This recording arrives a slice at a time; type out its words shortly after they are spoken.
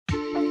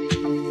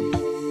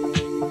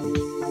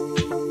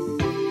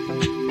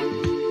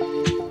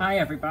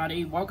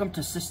everybody, welcome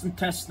to System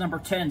Test number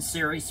 10,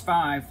 Series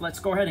 5. Let's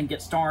go ahead and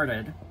get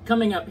started.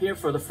 Coming up here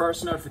for the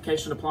first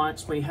notification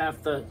appliance, we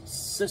have the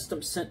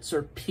system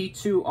sensor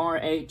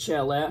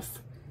P2RHLF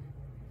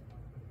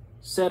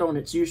set on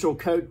its usual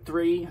code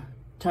 3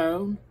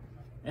 tone.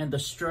 And the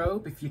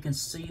strobe, if you can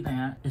see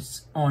that,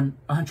 is on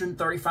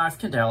 135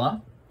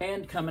 candela.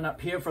 And coming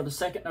up here for the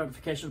second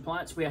notification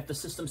appliance, we have the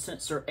system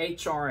sensor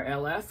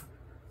HRLF,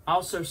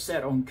 also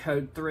set on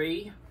code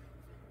 3.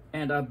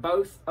 And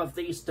both of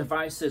these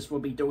devices will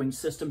be doing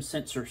system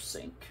sensor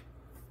sync.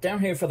 Down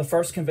here for the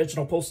first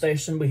conventional pull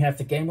station, we have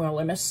the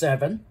Gamewell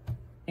MS7.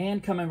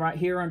 And coming right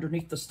here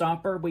underneath the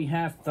stopper, we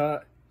have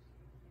the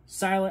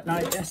Silent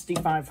Night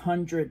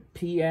SD500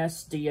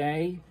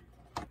 PSDA.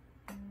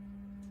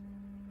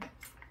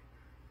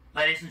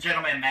 Ladies and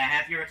gentlemen, may I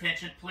have your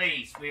attention,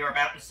 please? We are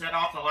about to set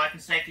off the life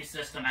and safety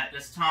system at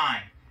this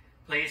time.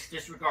 Please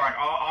disregard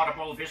all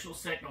audible visual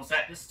signals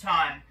at this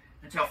time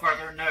until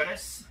further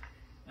notice.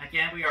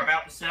 Again, we are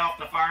about to set off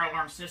the fire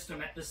alarm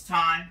system at this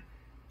time.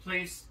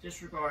 Please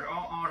disregard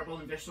all audible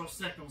and visual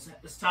signals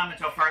at this time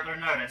until further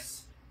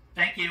notice.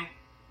 Thank you.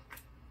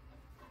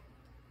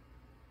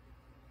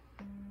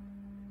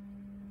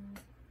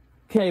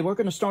 Okay, we're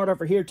going to start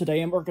over here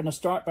today, and we're going to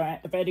start by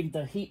activating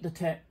the heat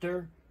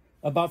detector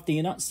above the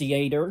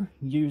Annunciator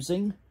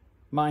using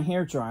my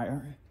hair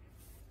dryer.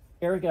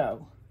 Here we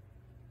go.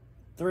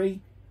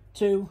 3,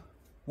 2,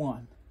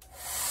 1.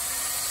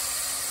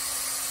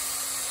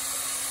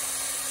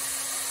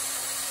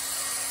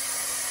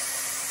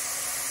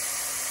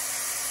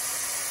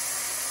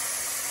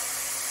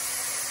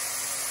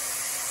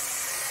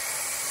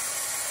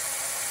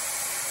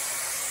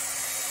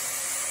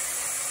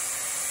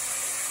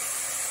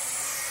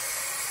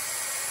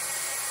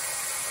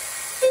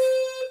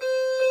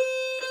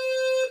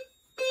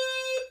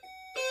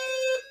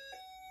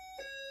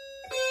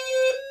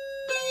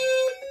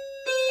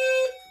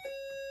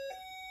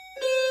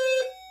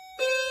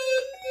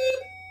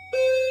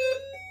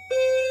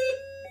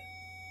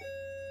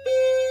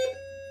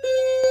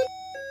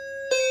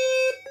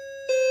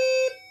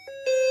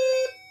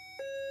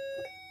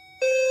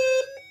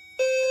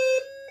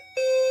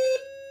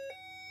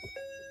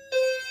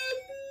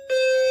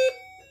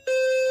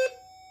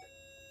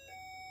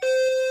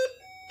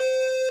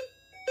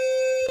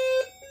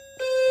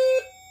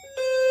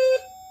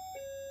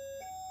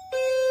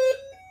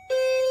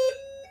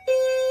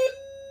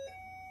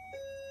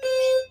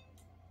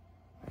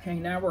 Okay,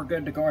 now we're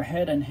good to go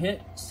ahead and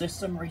hit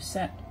system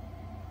reset.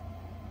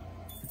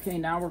 Okay,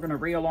 now we're going to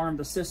re-alarm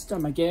the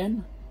system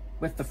again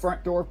with the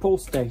front door pull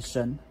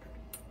station.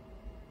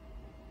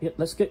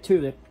 Let's get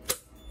to it.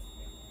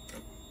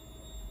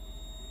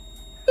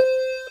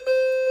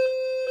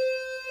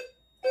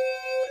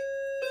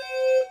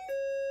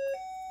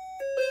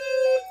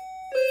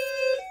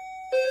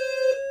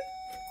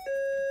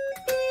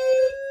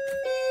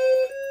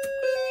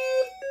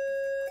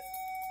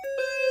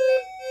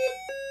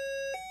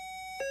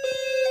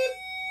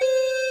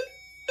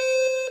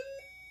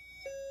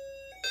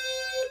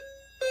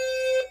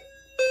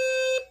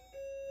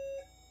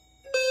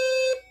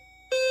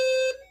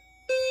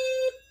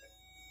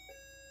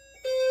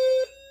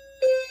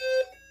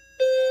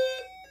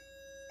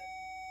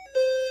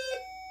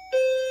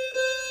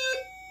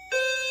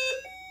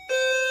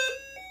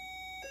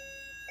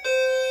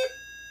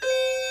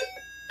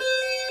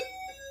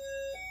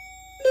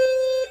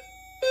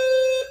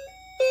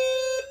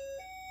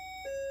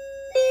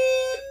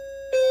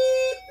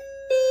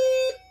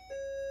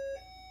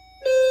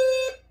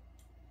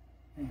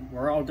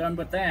 We're all done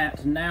with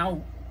that.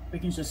 Now we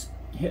can just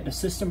hit the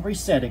system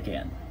reset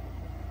again.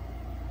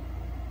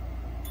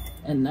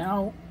 And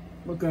now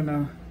we're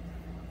gonna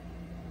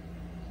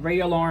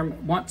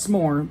re-alarm once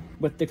more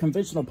with the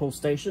conventional pull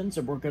stations,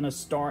 and we're gonna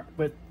start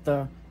with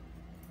the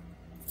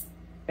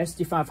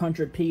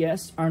SD500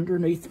 PS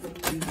underneath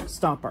the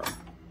stopper.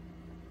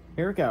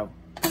 Here we go.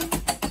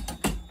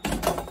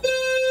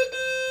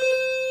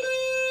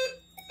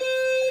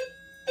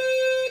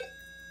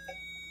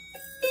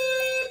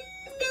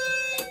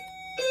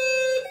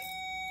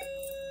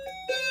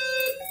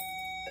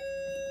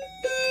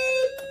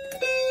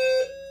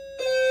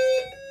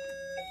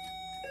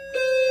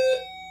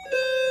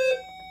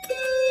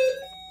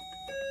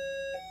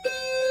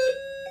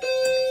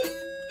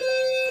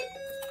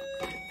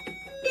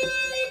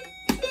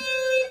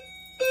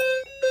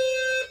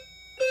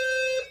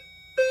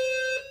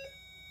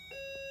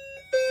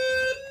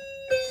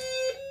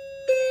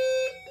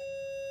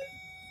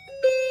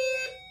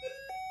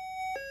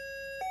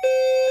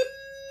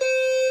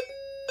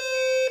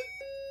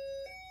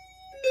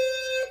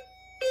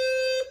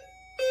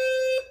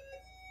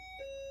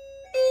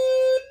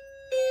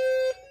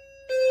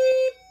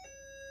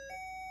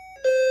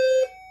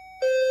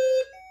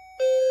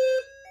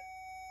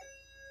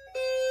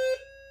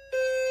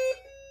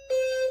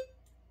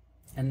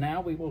 And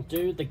now we will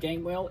do the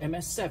Gamewell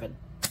MS7.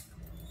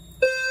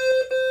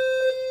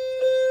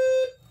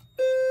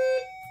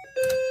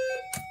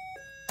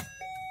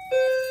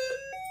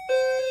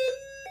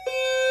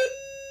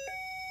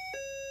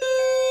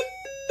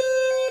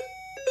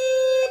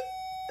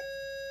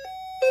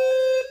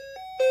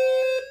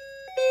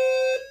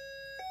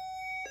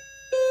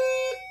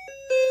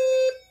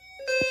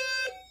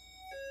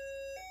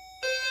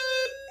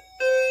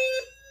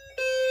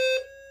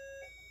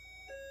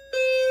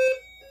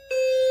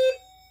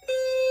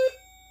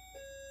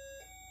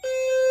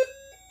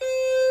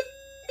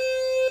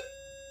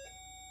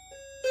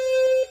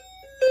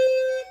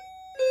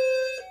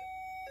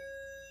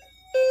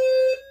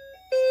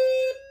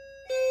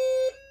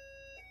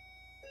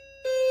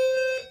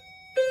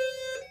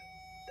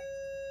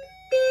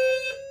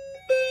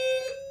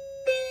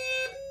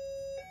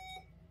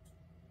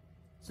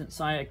 Since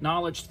I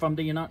acknowledged from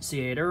the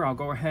Annunciator, I'll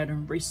go ahead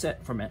and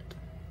reset from it.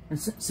 And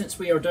since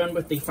we are done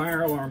with the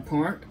fire alarm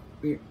part,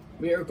 we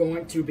are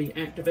going to be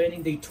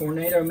activating the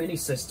Tornado Mini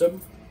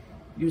System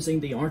using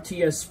the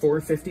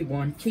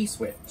RTS451 key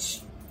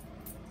switch.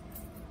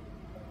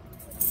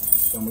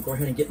 So I'm going to go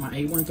ahead and get my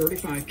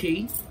A135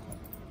 key.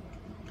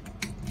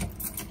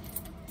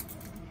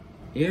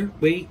 Here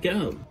we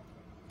go.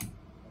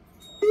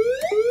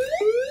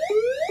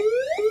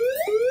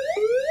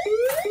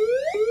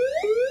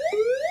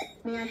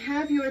 May I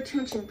have your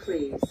attention,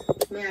 please?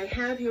 May I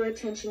have your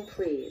attention,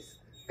 please?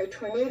 A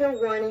tornado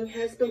warning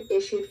has been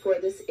issued for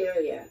this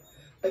area.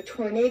 A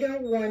tornado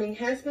warning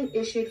has been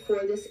issued for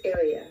this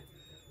area.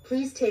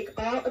 Please take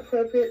all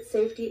appropriate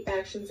safety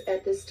actions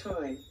at this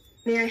time.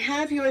 May I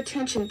have your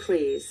attention,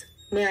 please?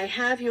 May I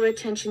have your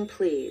attention,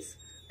 please?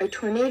 A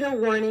tornado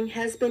warning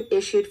has been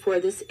issued for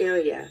this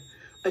area.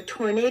 A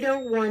tornado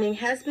warning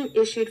has been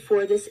issued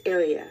for this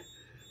area.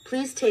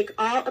 Please take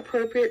all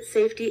appropriate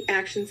safety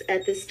actions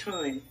at this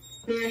time.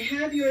 May I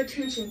have your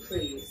attention,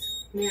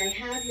 please? May I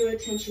have your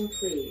attention,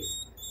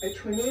 please? A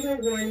tornado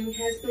warning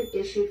has been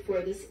issued for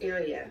this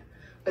area.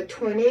 A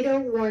tornado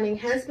warning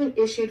has been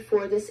issued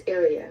for this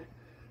area.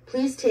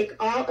 Please take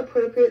all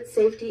appropriate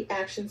safety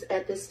actions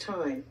at this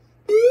time.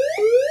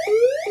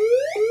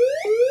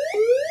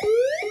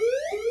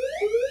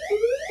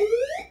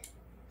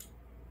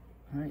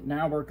 All right,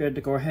 now we're good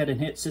to go ahead and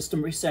hit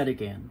system reset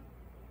again.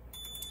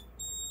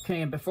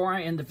 Okay, and before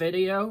I end the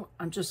video,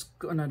 I'm just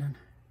gonna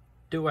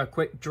do a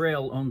quick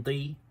drill on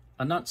the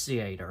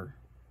Annunciator.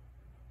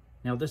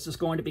 Now this is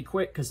going to be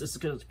quick because this is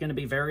going to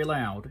be very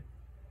loud.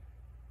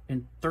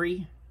 In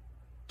 3,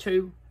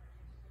 2,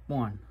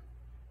 1.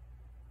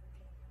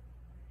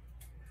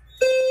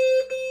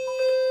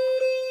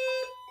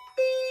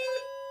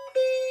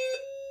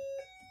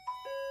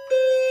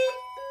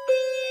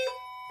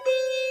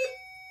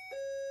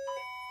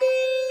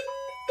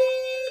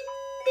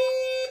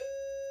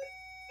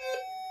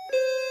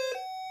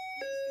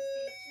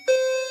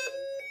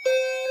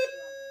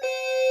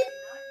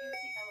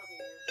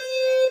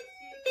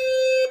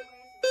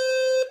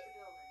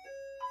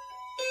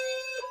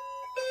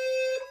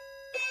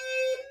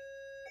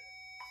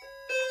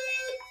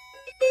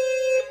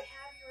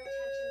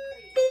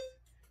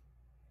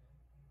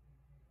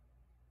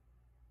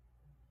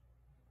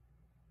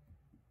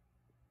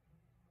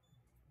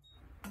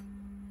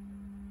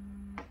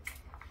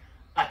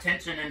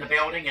 Attention in the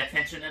building,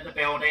 attention in the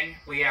building.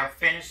 We are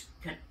finished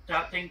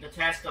conducting the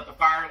test of the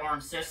fire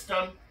alarm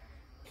system.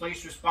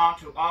 Please respond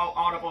to all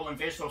audible and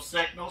visual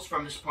signals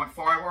from this point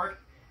forward.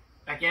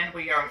 Again,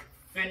 we are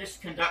finished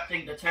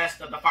conducting the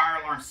test of the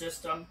fire alarm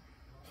system.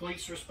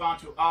 Please respond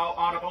to all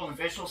audible and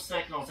visual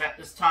signals at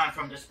this time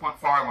from this point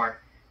forward.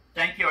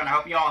 Thank you, and I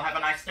hope you all have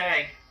a nice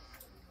day.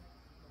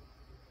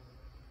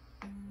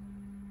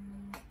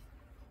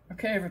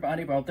 Okay,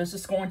 everybody, well, this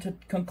is going to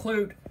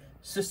conclude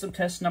System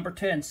Test number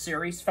 10,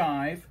 Series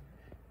 5.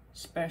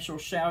 Special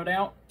shout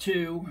out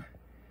to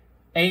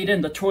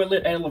Aiden, the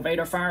Toilet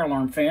Elevator Fire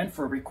Alarm Fan,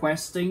 for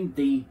requesting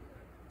the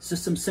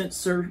System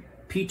Sensor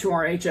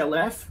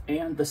P2R-HLF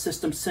and the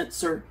System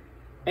Sensor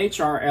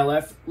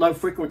HRLF low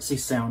frequency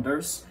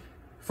sounders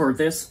for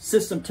this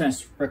system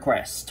test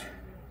request.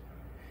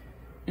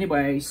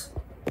 Anyways,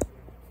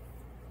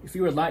 if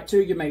you would like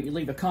to, you may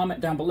leave a comment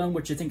down below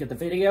what you think of the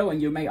video,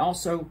 and you may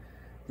also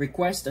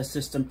request a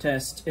system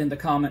test in the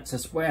comments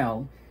as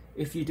well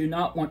if you do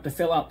not want to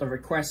fill out the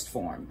request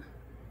form.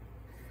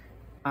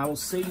 I will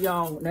see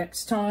y'all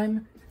next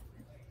time,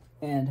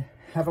 and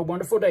have a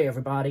wonderful day,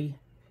 everybody.